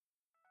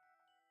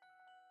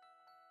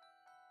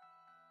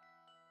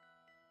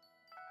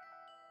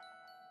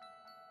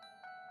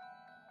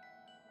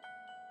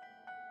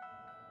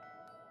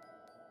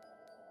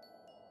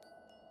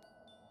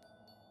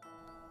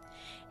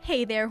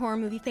Hey there, horror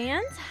movie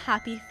fans.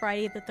 Happy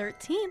Friday the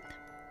 13th.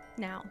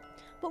 Now,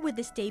 what would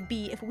this day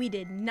be if we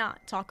did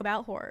not talk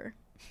about horror?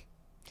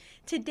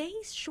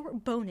 Today's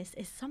short bonus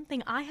is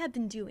something I have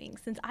been doing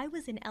since I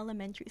was in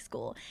elementary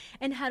school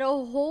and had a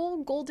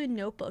whole golden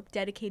notebook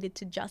dedicated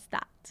to just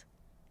that.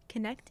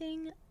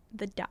 Connecting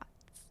the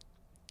dots.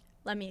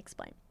 Let me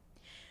explain.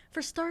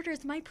 For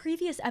starters, my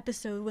previous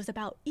episode was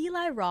about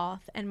Eli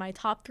Roth and my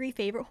top 3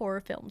 favorite horror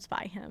films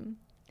by him.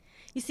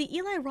 You see,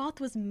 Eli Roth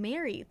was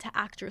married to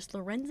actress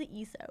Lorenza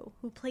Izzo,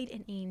 who played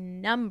in a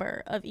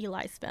number of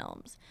Eli's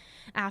films.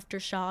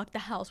 Aftershock, The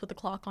House with the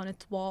Clock on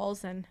Its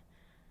Walls, and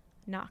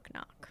Knock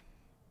Knock.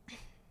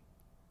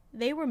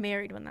 They were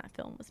married when that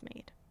film was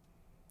made.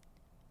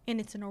 And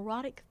it's an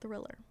erotic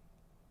thriller.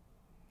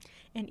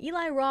 And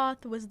Eli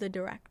Roth was the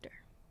director.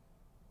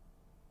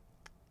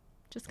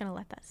 Just gonna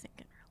let that sink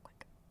in real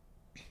quick.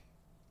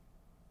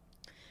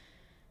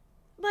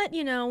 But,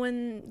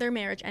 when their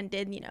marriage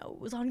ended, it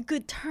was on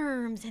good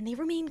terms and they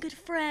remained good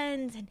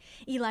friends. And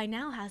Eli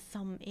now has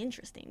some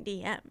interesting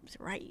DMs,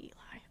 right,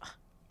 Eli? Ugh.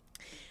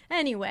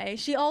 Anyway,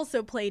 she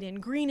also played in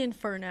Green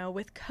Inferno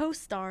with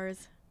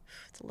co-stars,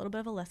 it's a little bit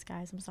of a list,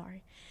 guys, I'm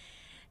sorry,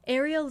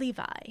 Ariel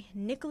Levi,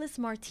 Nicholas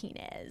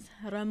Martinez,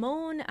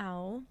 Ramon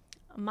Au,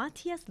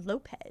 Matias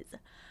Lopez,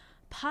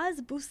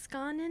 Paz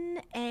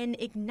Buscanin, and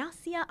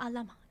Ignacia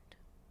Alamand.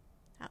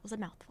 That was a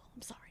mouthful,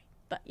 I'm sorry.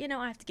 But,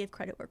 I have to give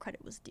credit where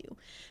credit was due,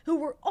 who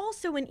were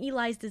also in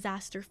Eli's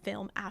disaster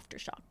film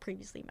Aftershock,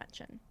 previously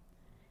mentioned.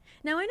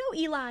 Now, I know,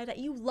 Eli, that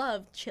you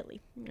love Chile,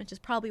 which is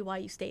probably why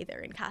you stay there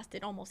and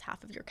casted almost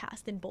half of your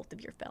cast in both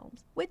of your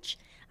films, which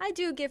I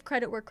do give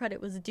credit where credit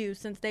was due,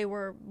 since they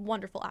were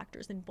wonderful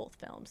actors in both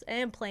films,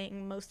 and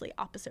playing mostly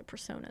opposite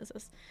personas,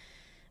 as,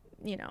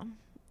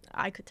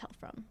 I could tell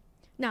from.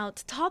 Now,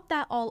 to top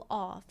that all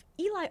off,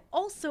 Eli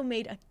also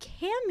made a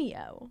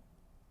cameo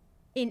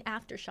in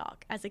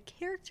Aftershock as a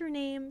character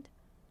named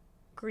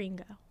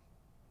Gringo.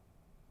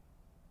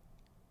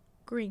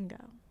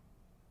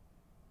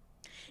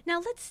 Now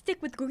let's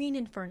stick with Green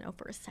Inferno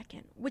for a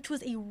second, which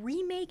was a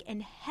remake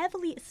and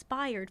heavily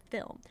inspired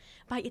film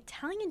by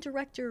Italian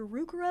director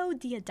Ruggero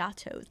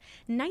Deodato's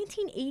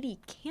 1980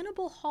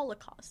 Cannibal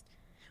Holocaust,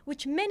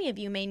 which many of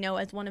you may know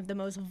as one of the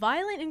most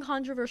violent and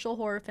controversial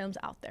horror films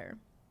out there.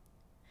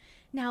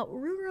 Now,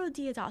 Ruggero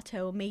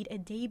Deodato made a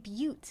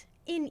debut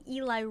in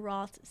Eli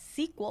Roth's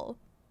sequel,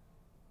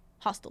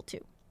 Hostel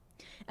 2,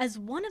 as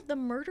one of the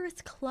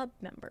murderous club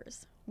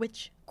members,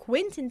 which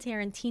Quentin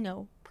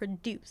Tarantino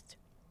produced.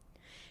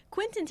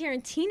 Quentin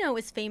Tarantino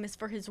is famous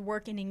for his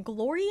work in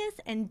Inglourious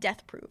and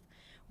Death Proof,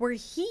 where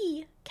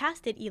he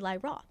casted Eli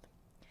Roth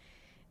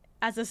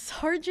as a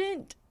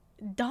Sergeant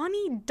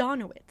Donnie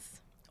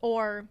Donowitz,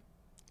 or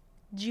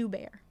Jew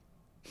Bear.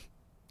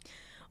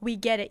 We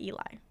get it,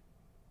 Eli.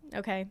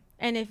 Okay?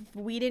 And if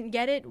we didn't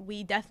get it,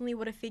 we definitely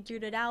would have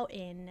figured it out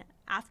in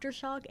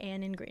Aftershock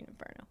and in Green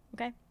Inferno.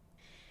 Okay?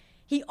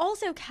 He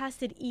also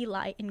casted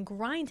Eli in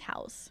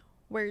Grindhouse,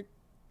 which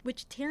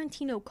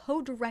Tarantino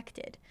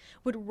co-directed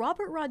with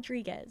Robert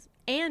Rodriguez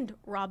and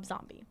Rob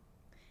Zombie.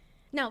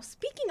 Now,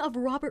 speaking of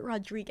Robert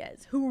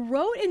Rodriguez, who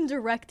wrote and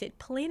directed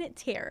Planet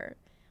Terror,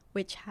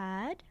 which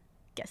had,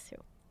 guess who?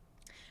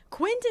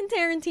 Quentin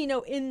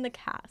Tarantino in the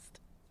cast.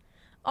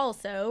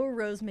 Also,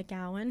 Rose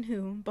McGowan,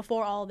 who,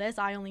 before all this,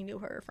 I only knew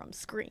her from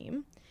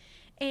Scream.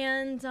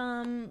 And,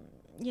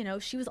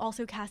 she was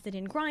also casted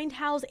in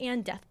Grindhouse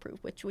and Death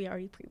Proof, which we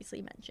already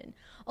previously mentioned,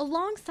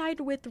 alongside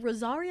with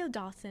Rosario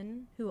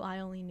Dawson, who I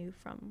only knew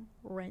from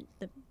Rent,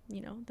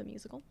 the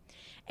musical,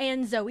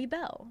 and Zoe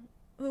Bell,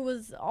 who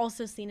was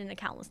also seen in a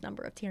countless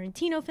number of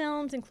Tarantino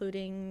films,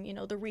 including,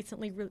 the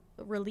recently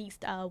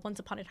released Once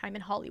Upon a Time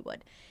in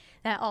Hollywood,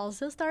 that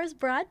also stars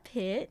Brad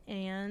Pitt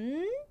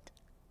and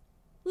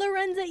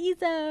Lorenza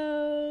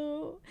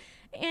Izzo,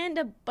 and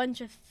a bunch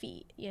of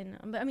feet,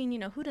 But I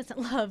mean, who doesn't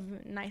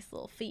love nice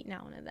little feet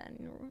now and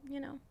then,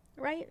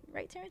 Right,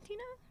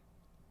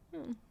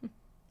 Tarantino?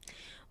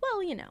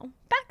 Well,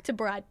 back to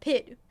Brad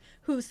Pitt,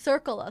 who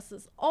circle us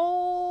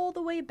all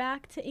the way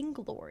back to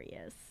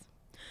Inglourious,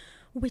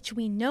 which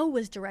we know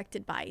was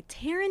directed by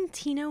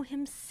Tarantino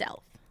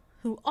himself,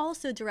 who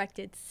also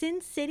directed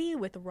Sin City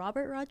with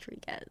Robert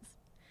Rodriguez.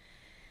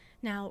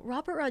 Now,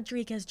 Robert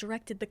Rodriguez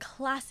directed the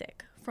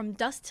classic From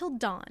Dusk Till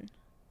Dawn,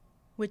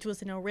 which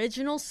was an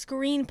original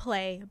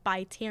screenplay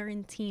by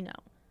Tarantino,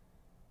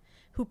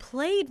 who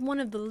played one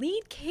of the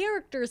lead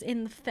characters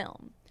in the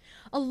film,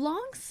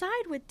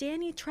 alongside with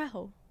Danny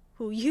Trejo,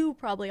 who you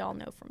probably all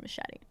know from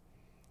Machete.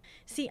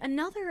 See,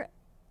 another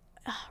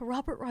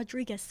Robert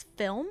Rodriguez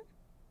film.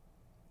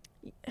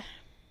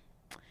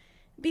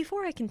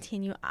 Before I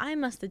continue, I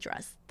must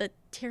address the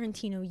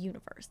Tarantino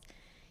universe.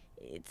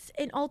 It's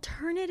an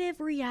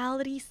alternative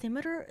reality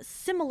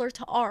similar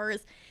to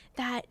ours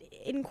that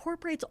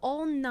incorporates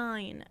all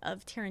 9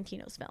 of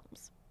Tarantino's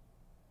films.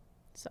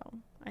 So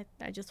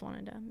I just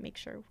wanted to make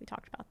sure we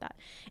talked about that.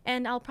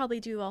 And I'll probably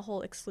do a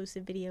whole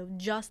exclusive video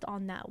just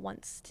on that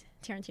once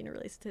Tarantino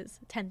released his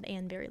 10th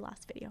and very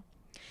last video.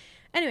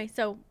 Anyway,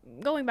 so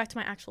going back to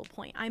my actual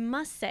point, I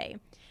must say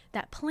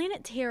that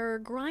Planet Terror,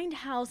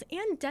 Grindhouse,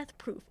 and Death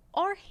Proof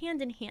are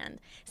hand in hand,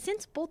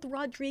 since both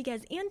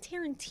Rodriguez and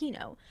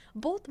Tarantino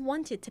both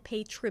wanted to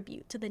pay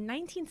tribute to the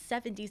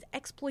 1970s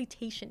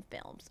exploitation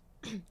films.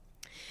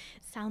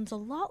 Sounds a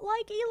lot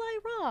like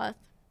Eli Roth,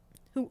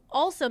 who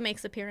also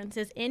makes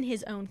appearances in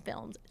his own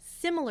films,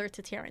 similar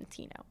to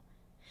Tarantino.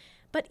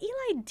 But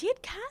Eli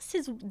did cast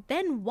his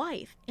then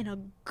wife in a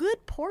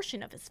good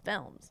portion of his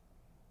films.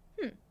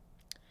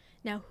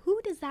 Now, who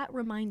does that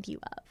remind you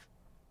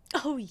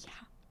of? Oh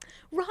yeah,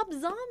 Rob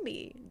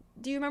Zombie.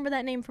 Do you remember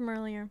that name from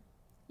earlier?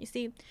 You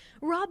see,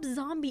 Rob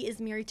Zombie is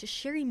married to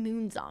Sherry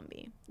Moon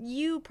Zombie.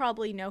 You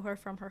probably know her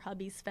from her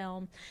hubby's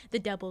film, The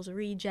Devil's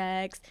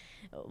Rejects,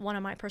 one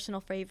of my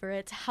personal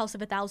favorites, House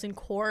of a Thousand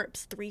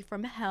Corpses, Three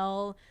from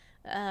Hell,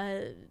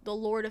 The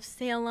Lord of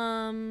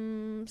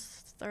Salem,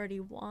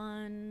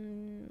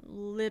 31.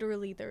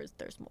 Literally,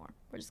 there's more.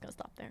 We're just gonna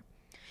stop there.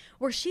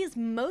 Where she is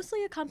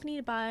mostly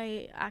accompanied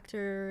by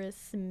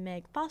actress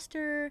Meg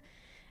Foster,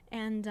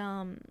 and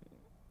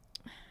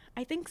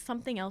I think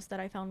something else that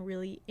I found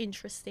really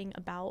interesting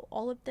about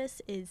all of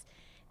this is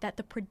that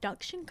the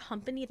production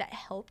company that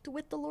helped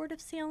with The Lord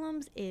of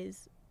Salem's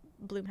is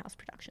Blumhouse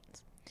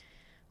Productions,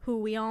 who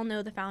we all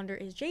know the founder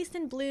is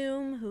Jason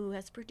Blum, who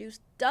has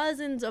produced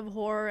dozens of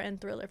horror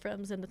and thriller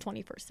films in the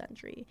 21st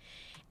century,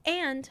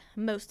 and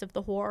most of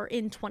the horror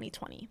in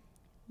 2020.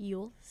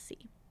 You'll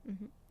see.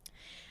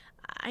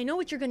 I know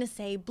what you're going to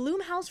say.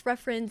 Blumhouse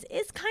reference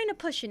is kind of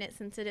pushing it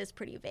since it is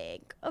pretty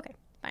vague. Okay,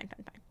 fine.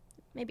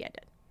 Maybe I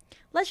did.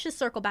 Let's just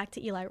circle back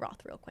to Eli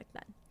Roth real quick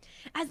then.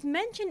 As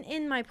mentioned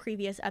in my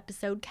previous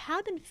episode,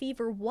 Cabin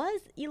Fever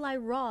was Eli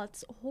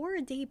Roth's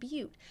horror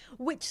debut,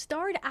 which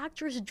starred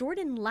actress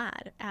Jordan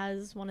Ladd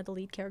as one of the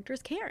lead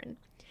characters, Karen.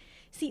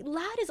 See,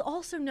 Ladd is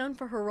also known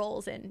for her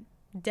roles in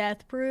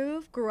Death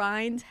Proof,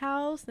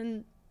 Grindhouse,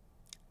 and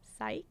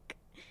Psych.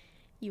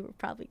 You were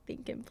probably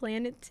thinking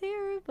Planet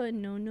Terror, but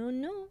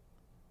no.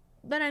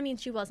 But I mean,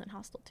 she was in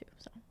Hostel too,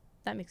 so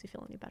that makes me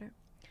feel any better.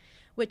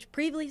 Which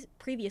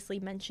previously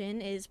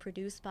mentioned is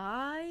produced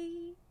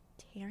by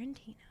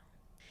Tarantino.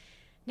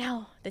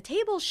 Now, the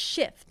tables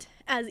shift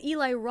as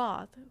Eli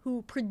Roth,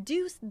 who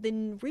produced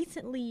the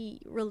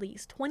recently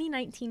released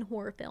 2019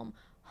 horror film,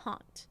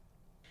 Haunt.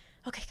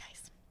 Okay,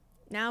 guys,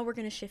 now we're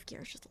going to shift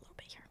gears just a little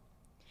bit here.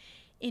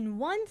 In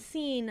one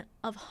scene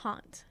of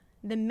Haunt,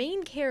 the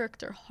main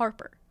character,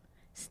 Harper,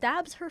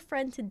 stabs her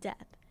friend to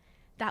death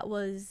that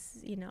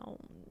was,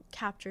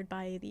 captured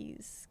by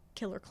these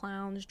killer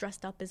clowns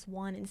dressed up as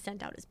one and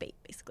sent out as bait,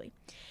 basically.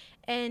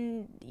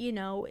 And,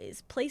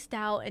 is placed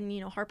out,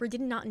 and, Harper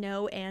did not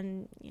know,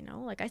 and,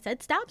 like I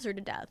said, stabs her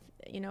to death.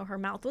 Her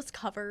mouth was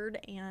covered,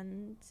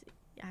 and,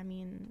 I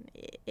mean,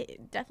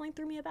 it definitely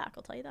threw me aback,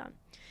 I'll tell you that.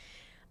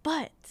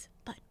 But,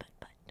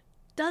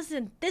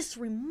 doesn't this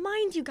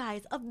remind you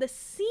guys of the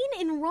scene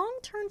in Wrong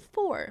Turn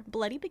 4,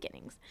 Bloody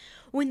Beginnings,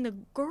 when the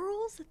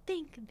girls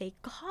think they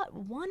caught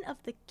one of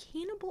the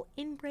cannibal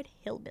inbred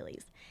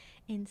hillbillies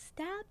and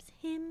stabs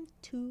him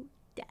to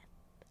death?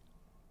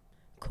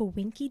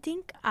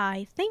 Coinky-dink,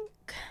 I think.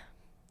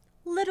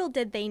 Little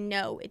did they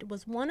know it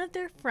was one of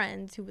their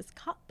friends who was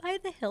caught by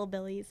the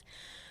hillbillies,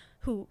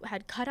 who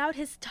had cut out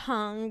his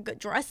tongue,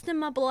 dressed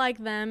him up like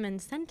them,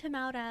 and sent him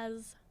out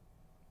as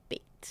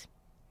bait.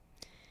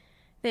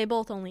 They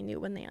both only knew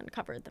when they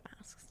uncovered the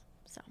masks.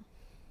 So,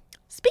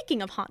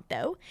 speaking of Haunt,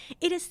 though,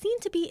 it is seen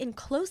to be in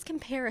close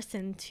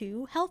comparison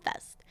to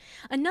Hellfest,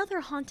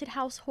 another haunted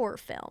house horror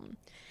film.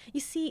 You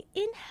see,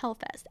 in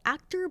Hellfest,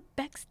 actor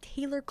Bex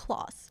Taylor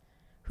Kloss,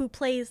 who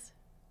plays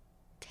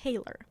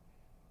Taylor,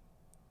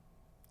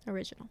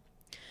 original,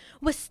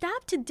 was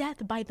stabbed to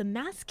death by the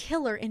masked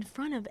killer in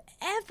front of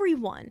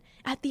everyone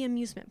at the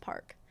amusement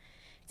park,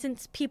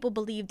 since people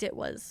believed it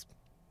was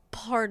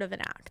part of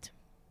an act.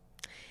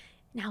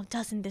 Now,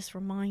 doesn't this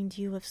remind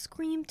you of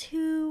Scream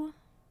 2?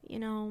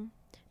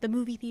 The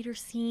movie theater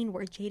scene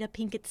where Jada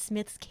Pinkett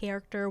Smith's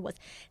character was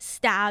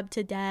stabbed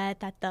to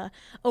death at the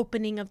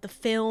opening of the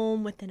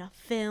film within a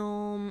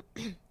film,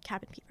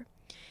 Cabin Fever.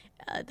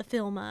 The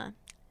film,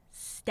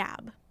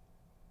 Stab.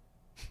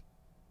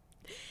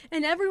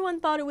 And everyone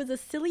thought it was a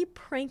silly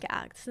prank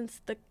act since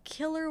the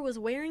killer was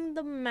wearing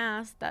the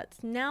mask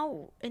that's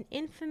now an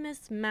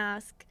infamous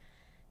mask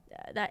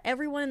that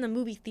everyone in the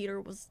movie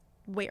theater was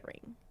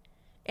wearing.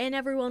 And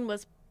everyone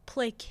was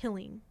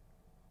killing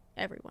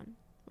everyone,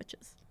 which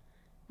is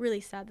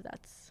really sad that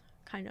that's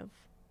kind of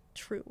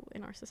true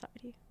in our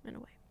society in a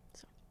way.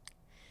 So,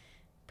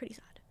 pretty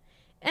sad.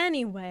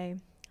 Anyway,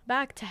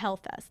 back to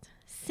Hellfest.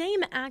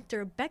 Same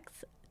actor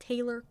Bex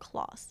Taylor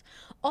Kloss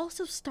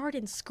also starred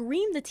in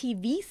Scream the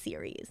TV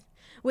series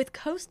with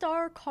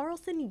co-star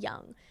Carlson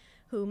Young,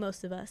 who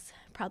most of us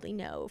probably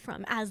know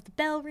from As the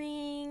Bell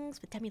Rings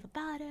with Demi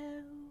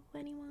Lovato.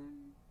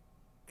 Anyone?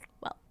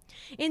 Well,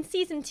 in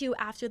season 2,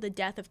 after the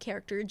death of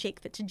character Jake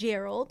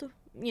Fitzgerald,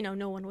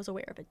 no one was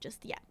aware of it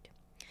just yet.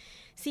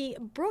 See,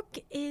 Brooke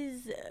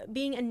is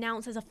being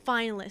announced as a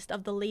finalist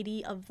of the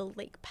Lady of the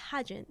Lake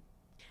pageant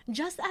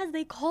Just as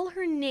they call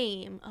her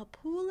name, a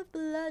pool of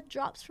blood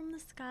drops from the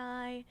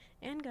sky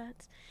and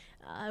guts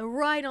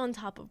right on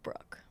top of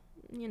Brooke.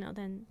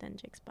 Then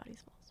Jake's body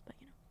falls,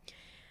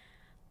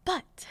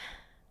 But,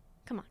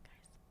 come on,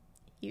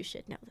 guys. You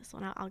should know this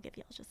one. I'll give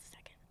y'all just a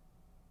second.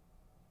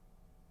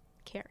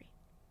 Carrie.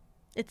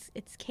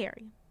 It's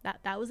Carrie.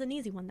 That was an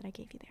easy one that I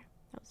gave you there.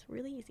 That was a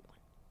really easy one.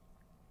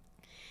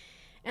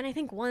 And I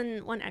think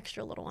one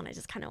extra little one I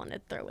just kind of wanted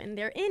to throw in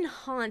there. In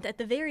Haunt, at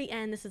the very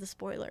end, this is a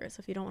spoiler, so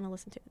if you don't want to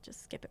listen to it,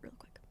 just skip it real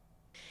quick.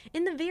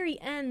 In the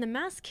very end, the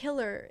masked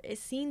killer is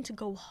seen to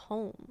go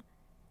home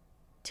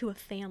to a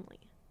family.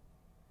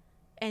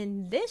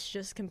 And this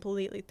just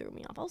completely threw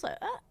me off. I was like,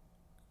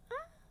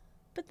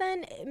 But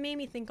then it made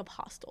me think of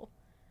Hostel.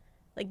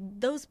 Like,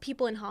 those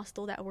people in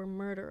Hostel that were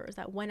murderers,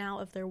 that went out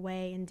of their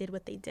way and did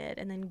what they did,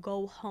 and then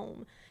go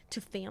home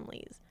to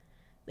families.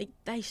 Like,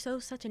 they show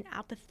such an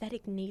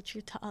apathetic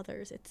nature to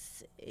others.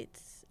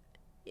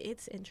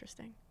 It's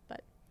interesting.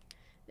 But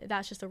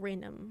that's just a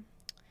random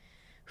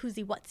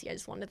whoosy whatsy I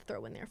just wanted to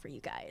throw in there for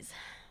you guys.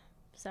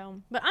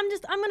 So, but I'm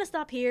going to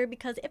stop here,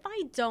 because if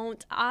I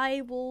don't,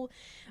 I will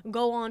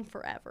go on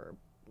forever,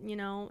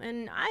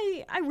 and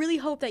I really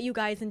hope that you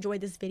guys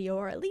enjoyed this video,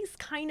 or at least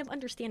kind of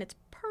understand its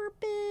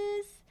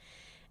purpose.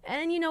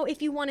 And,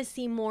 if you want to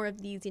see more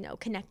of these,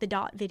 connect the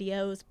dot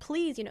videos,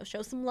 please,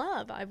 show some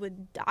love.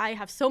 I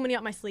have so many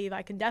up my sleeve.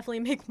 I can definitely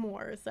make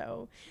more.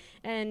 So,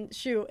 and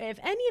shoot, if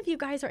any of you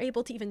guys are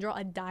able to even draw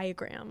a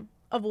diagram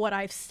of what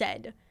I've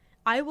said,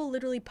 I will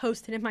literally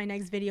post it in my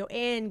next video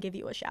and give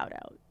you a shout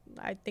out.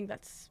 I think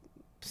that's,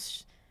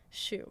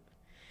 shoot.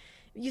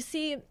 You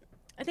see,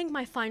 I think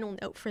my final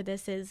note for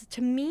this is,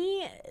 to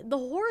me, the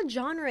horror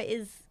genre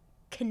is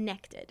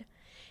connected.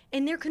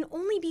 And there can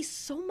only be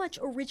so much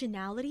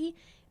originality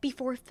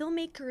before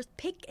filmmakers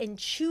pick and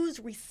choose,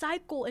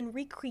 recycle, and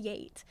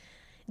recreate.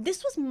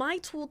 This was my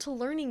tool to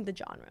learning the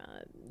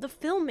genre, the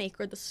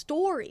filmmaker, the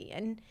story,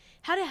 and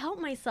how to help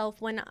myself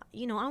when, I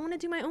want to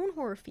do my own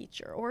horror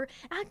feature, or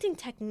acting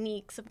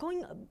techniques of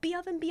going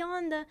above and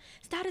beyond the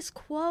status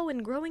quo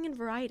and growing in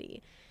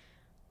variety.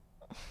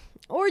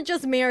 Or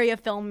just marry a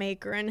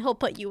filmmaker and he'll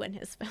put you in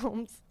his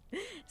films.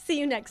 See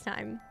you next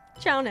time.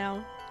 Ciao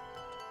now.